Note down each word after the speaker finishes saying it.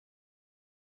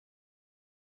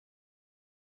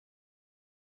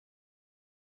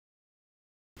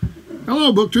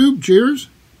Hello, BookTube. Cheers.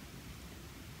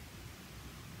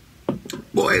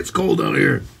 Boy, it's cold out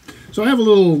here. So I have a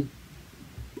little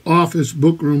office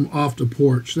book room off the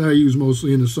porch that I use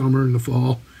mostly in the summer and the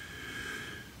fall.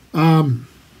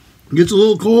 Gets a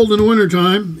little cold in the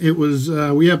wintertime. It was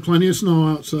we have plenty of snow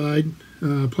outside,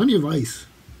 plenty of ice.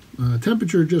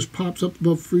 Temperature just pops up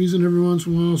above freezing every once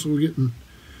in a while, so we're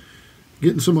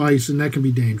getting some ice, and that can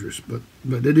be dangerous. But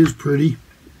it is pretty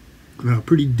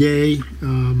day.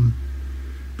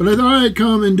 But I thought I'd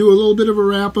come and do a little bit of a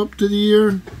wrap up to the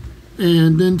year,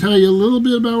 and then tell you a little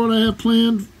bit about what I have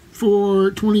planned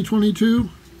for 2022.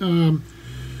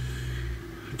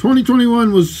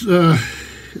 2021 was a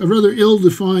rather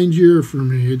ill-defined year for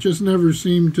me. It just never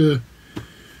seemed to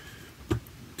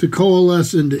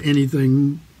coalesce into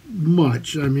anything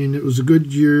much. I mean, it was a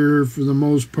good year for the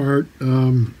most part,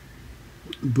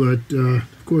 but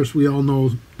of course we all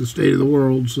know the state of the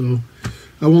world, so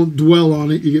I won't dwell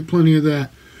on it. You get plenty of that.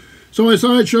 So I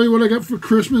thought I'd show you what I got for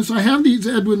Christmas. I had these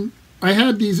Edmund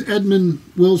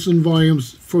Wilson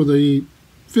volumes for the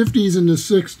 50s and the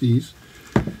 60s,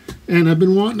 and I've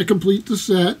been wanting to complete the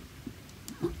set.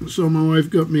 So my wife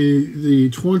got me the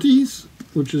 20s,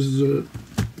 which is the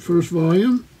first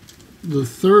volume, the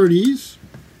 30s,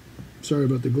 sorry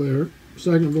about the glare,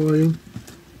 second volume,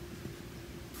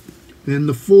 and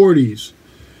the 40s,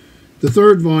 the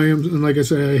third volume, and like I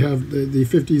say, I have the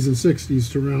 50s and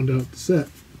 60s to round out the set.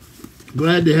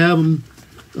 Glad to have them.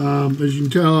 As you can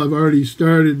tell, I've already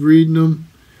started reading them.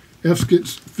 F.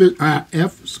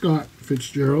 Scott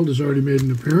Fitzgerald has already made an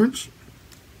appearance,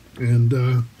 and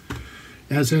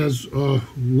as has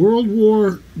World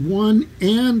War I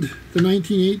and the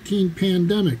 1918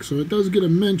 pandemic. So it does get a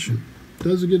mention, it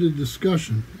does get a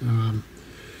discussion.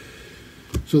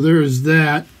 So there is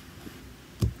that.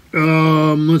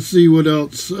 Let's see what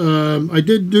else. I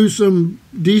did do some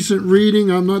decent reading.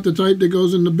 I'm not the type that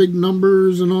goes into big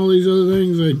numbers and all these other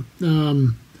things.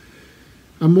 I'm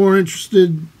more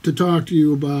interested to talk to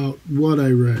you about what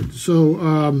I read. So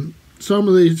some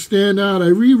of the standout, I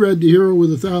reread The Hero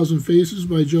with a Thousand Faces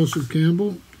by Joseph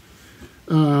Campbell.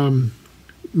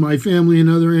 My Family and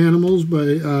Other Animals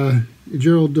by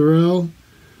Gerald Durrell.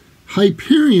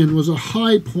 Hyperion was a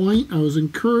high point. I was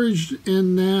encouraged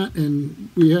in that, and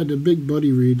we had a big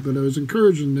buddy read, but I was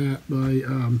encouraged in that by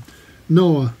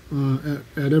Noah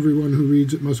at Everyone Who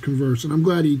Reads It Must Converse, and I'm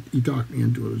glad he talked me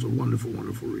into it. It was a wonderful,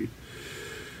 wonderful read.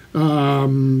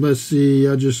 Let's see,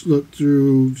 I just looked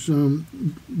through some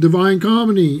Divine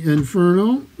Comedy,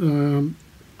 Inferno.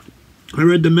 I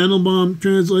read the Mendelbaum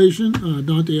translation,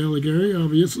 Dante Alighieri,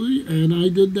 obviously, and I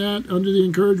did that under the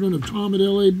encouragement of Tom at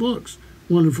LA Books.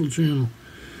 Wonderful channel.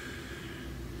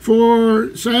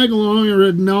 For Sag-Along, I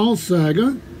read Null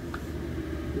Saga.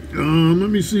 Let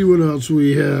me see what else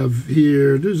we have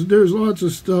here. There's lots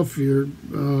of stuff here,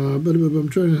 but I'm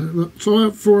trying to. So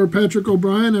for Patrick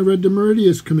O'Brian, I read the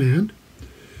Meridius Command,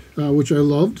 which I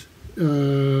loved.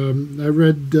 I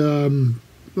read.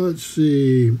 Let's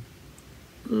see.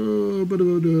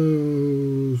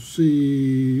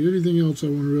 See anything else I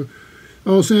want to read?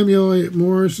 Oh, Samuel Eliot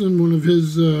Morison, one of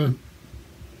his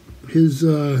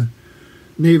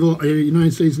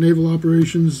United States naval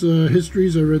operations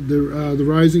histories. I read the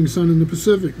Rising Sun in the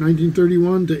Pacific,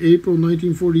 1931 to April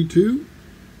 1942.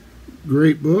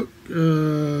 Great book.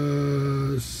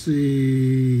 Let's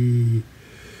see.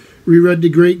 Reread The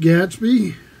Great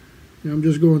Gatsby. I'm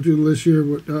just going through the list here.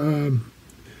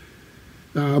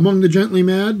 Among the Gently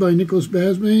Mad by Nicholas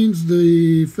Basmanes,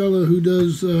 the fellow who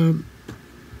does.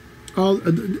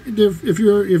 If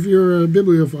you're a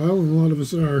bibliophile, and a lot of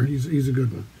us are, he's a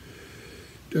good one.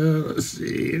 Let's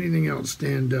see, anything else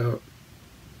stand out?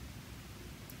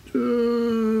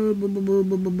 No,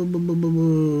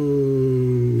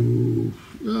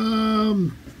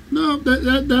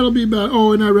 that'll be about.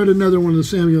 Oh, and I read another one of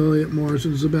Samuel Eliot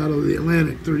Morison's, The Battle of the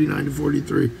Atlantic, 39 to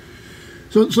 43.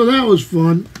 So that was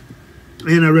fun,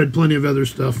 and I read plenty of other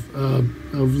stuff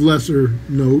of lesser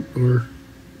note or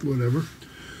whatever.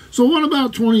 So what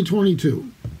about 2022?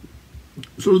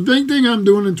 So the big thing I'm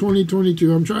doing in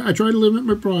 2022, I try to limit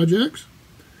my projects.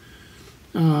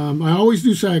 I always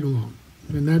do Sag-Along,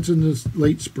 and that's in the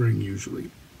late spring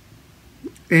usually.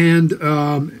 And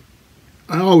I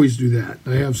always do that.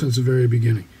 I have since the very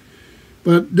beginning.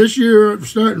 But this year,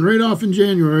 starting right off in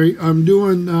January, I'm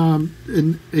doing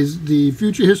is the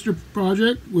Future History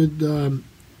Project with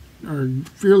our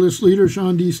fearless leader,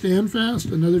 Sean D.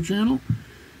 Standfast, another channel.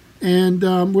 And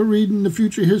we're reading the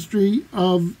future history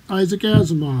of Isaac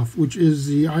Asimov, which is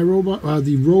the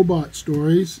robot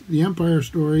stories, the Empire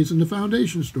stories, and the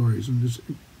Foundation stories. And this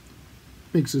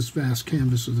makes this vast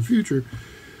canvas of the future.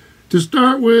 To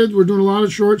start with, we're doing a lot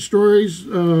of short stories,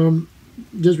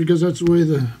 just because that's the way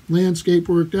the landscape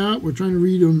worked out. We're trying to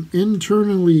read them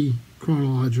internally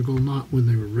chronological, not when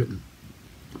they were written.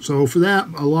 So for that,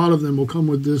 a lot of them will come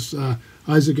with this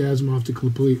Isaac Asimov, The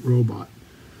Complete Robot.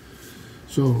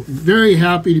 So very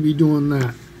happy to be doing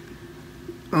that.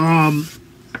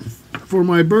 For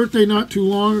my birthday not too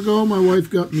long ago, my wife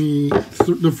got me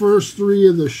the first 3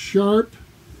 of the Sharp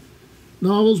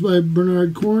novels by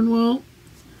Bernard Cornwell.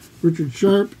 Richard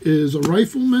Sharp is a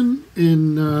rifleman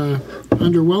in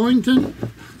under Wellington,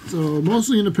 so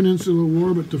mostly in the Peninsular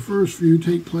War, but the first few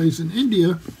take place in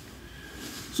India.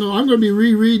 So I'm going to be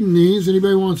rereading these.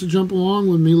 Anybody wants to jump along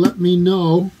with me, let me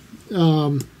know.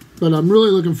 But I'm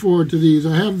really looking forward to these.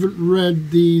 I haven't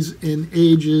read these in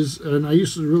ages, and I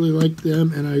used to really like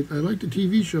them, and I like the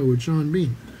TV show with Sean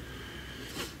Bean.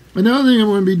 Another thing I'm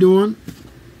going to be doing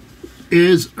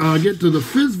is get to the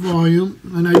 5th volume,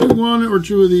 and I do 1 or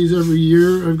 2 of these every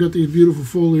year. I've got these beautiful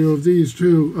folio of these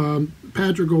too.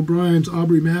 Patrick O'Brien's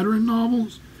Aubrey Maturin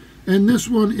novels, and this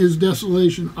one is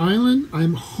Desolation Island.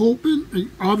 I'm hoping,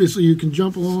 obviously you can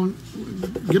jump along,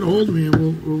 get a hold of me, and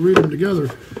we'll read them together,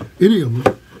 any of them.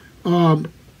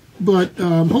 But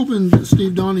I'm hoping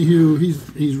Steve Donahue,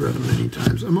 he's read them many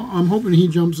times. I'm hoping he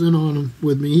jumps in on them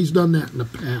with me. He's done that in the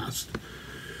past.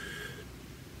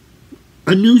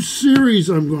 A new series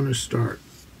I'm going to start.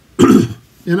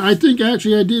 And I think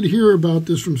actually I did hear about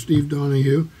this from Steve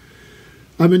Donahue.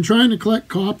 I've been trying to collect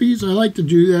copies. I like to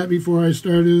do that before I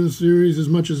start in a series as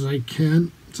much as I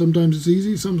can. Sometimes it's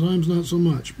easy, sometimes not so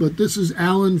much. But this is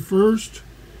Alan First,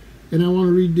 and I want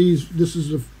to read these. This is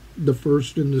the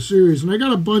first in the series. And I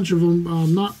got a bunch of them.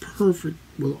 I'm not perfect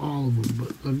with all of them,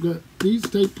 but I've got these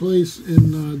take place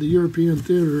in the European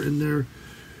theater, and they're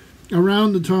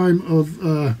around the time of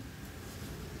the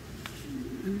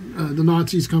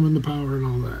Nazis coming to power and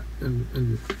all that,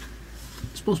 and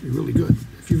it's supposed to be really good.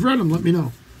 If you've read them, let me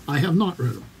know. I have not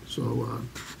read them, so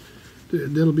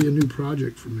that'll be a new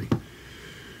project for me.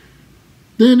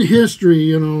 Then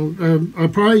history, I'll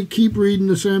probably keep reading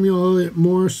the Samuel Eliot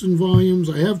Morison volumes.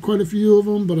 I have quite a few of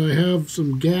them, but I have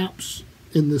some gaps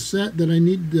in the set that I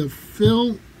need to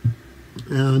fill,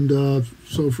 and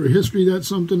so for history, that's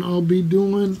something I'll be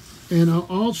doing, and I'll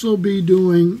also be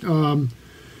doing.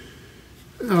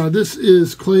 This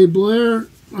is Clay Blair.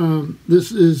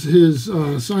 This is his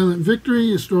Silent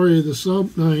Victory, a story of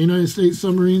the United States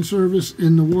Submarine Service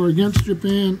in the war against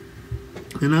Japan.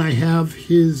 And I have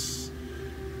his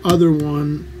other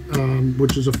one,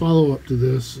 which is a follow-up to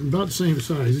this, about the same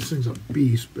size. This thing's a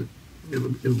beast, but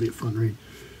it'll be a fun read.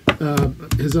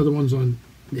 His other one's on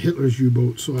Hitler's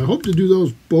U-boat. So I hope to do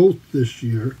those both this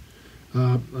year.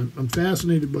 I'm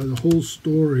fascinated by the whole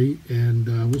story, and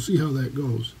we'll see how that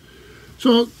goes.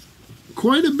 So,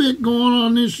 quite a bit going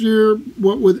on this year,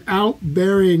 what without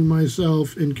burying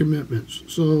myself in commitments.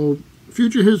 So,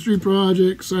 future history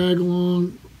projects, SAG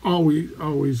along,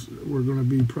 always were going to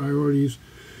be priorities.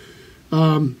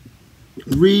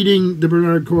 Reading the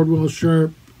Bernard Cornwell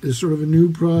Sharp is sort of a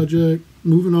new project.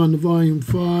 Moving on to Volume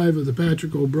 5 of the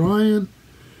Patrick O'Brien.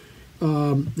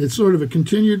 It's sort of a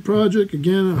continued project.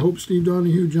 Again, I hope Steve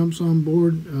Donahue jumps on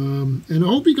board. And I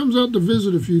hope he comes out to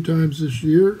visit a few times this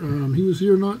year. He was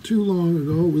here not too long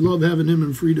ago. We love having him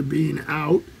and Frida Bean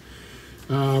out.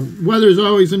 Weather's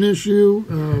always an issue,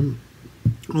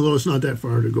 although it's not that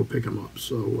far to go pick him up.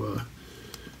 So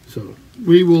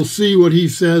we will see what he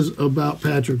says about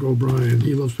Patrick O'Brien.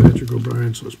 He loves Patrick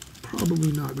O'Brien, so it's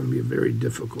probably not going to be a very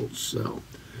difficult sell.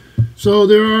 So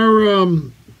there are...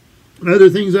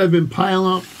 other things I've been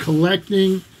piling up,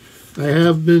 collecting. I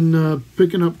have been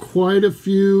picking up quite a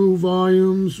few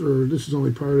volumes, or this is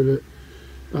only part of it,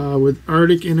 with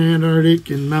Arctic and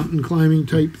Antarctic and mountain climbing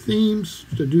type themes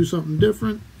to do something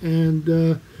different. And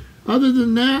other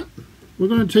than that, we're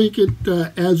going to take it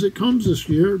as it comes this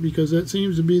year, because that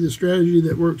seems to be the strategy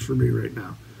that works for me right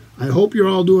now. I hope you're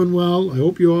all doing well. I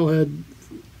hope you all had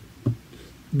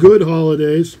good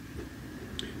holidays.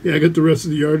 Yeah, I got the rest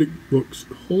of the Arctic books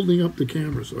holding up the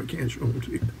camera, so I can't show them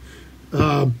to you.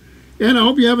 And I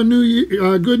hope you have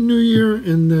a good New Year,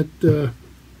 and that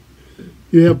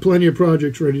you have plenty of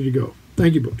projects ready to go.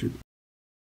 Thank you, BookTube.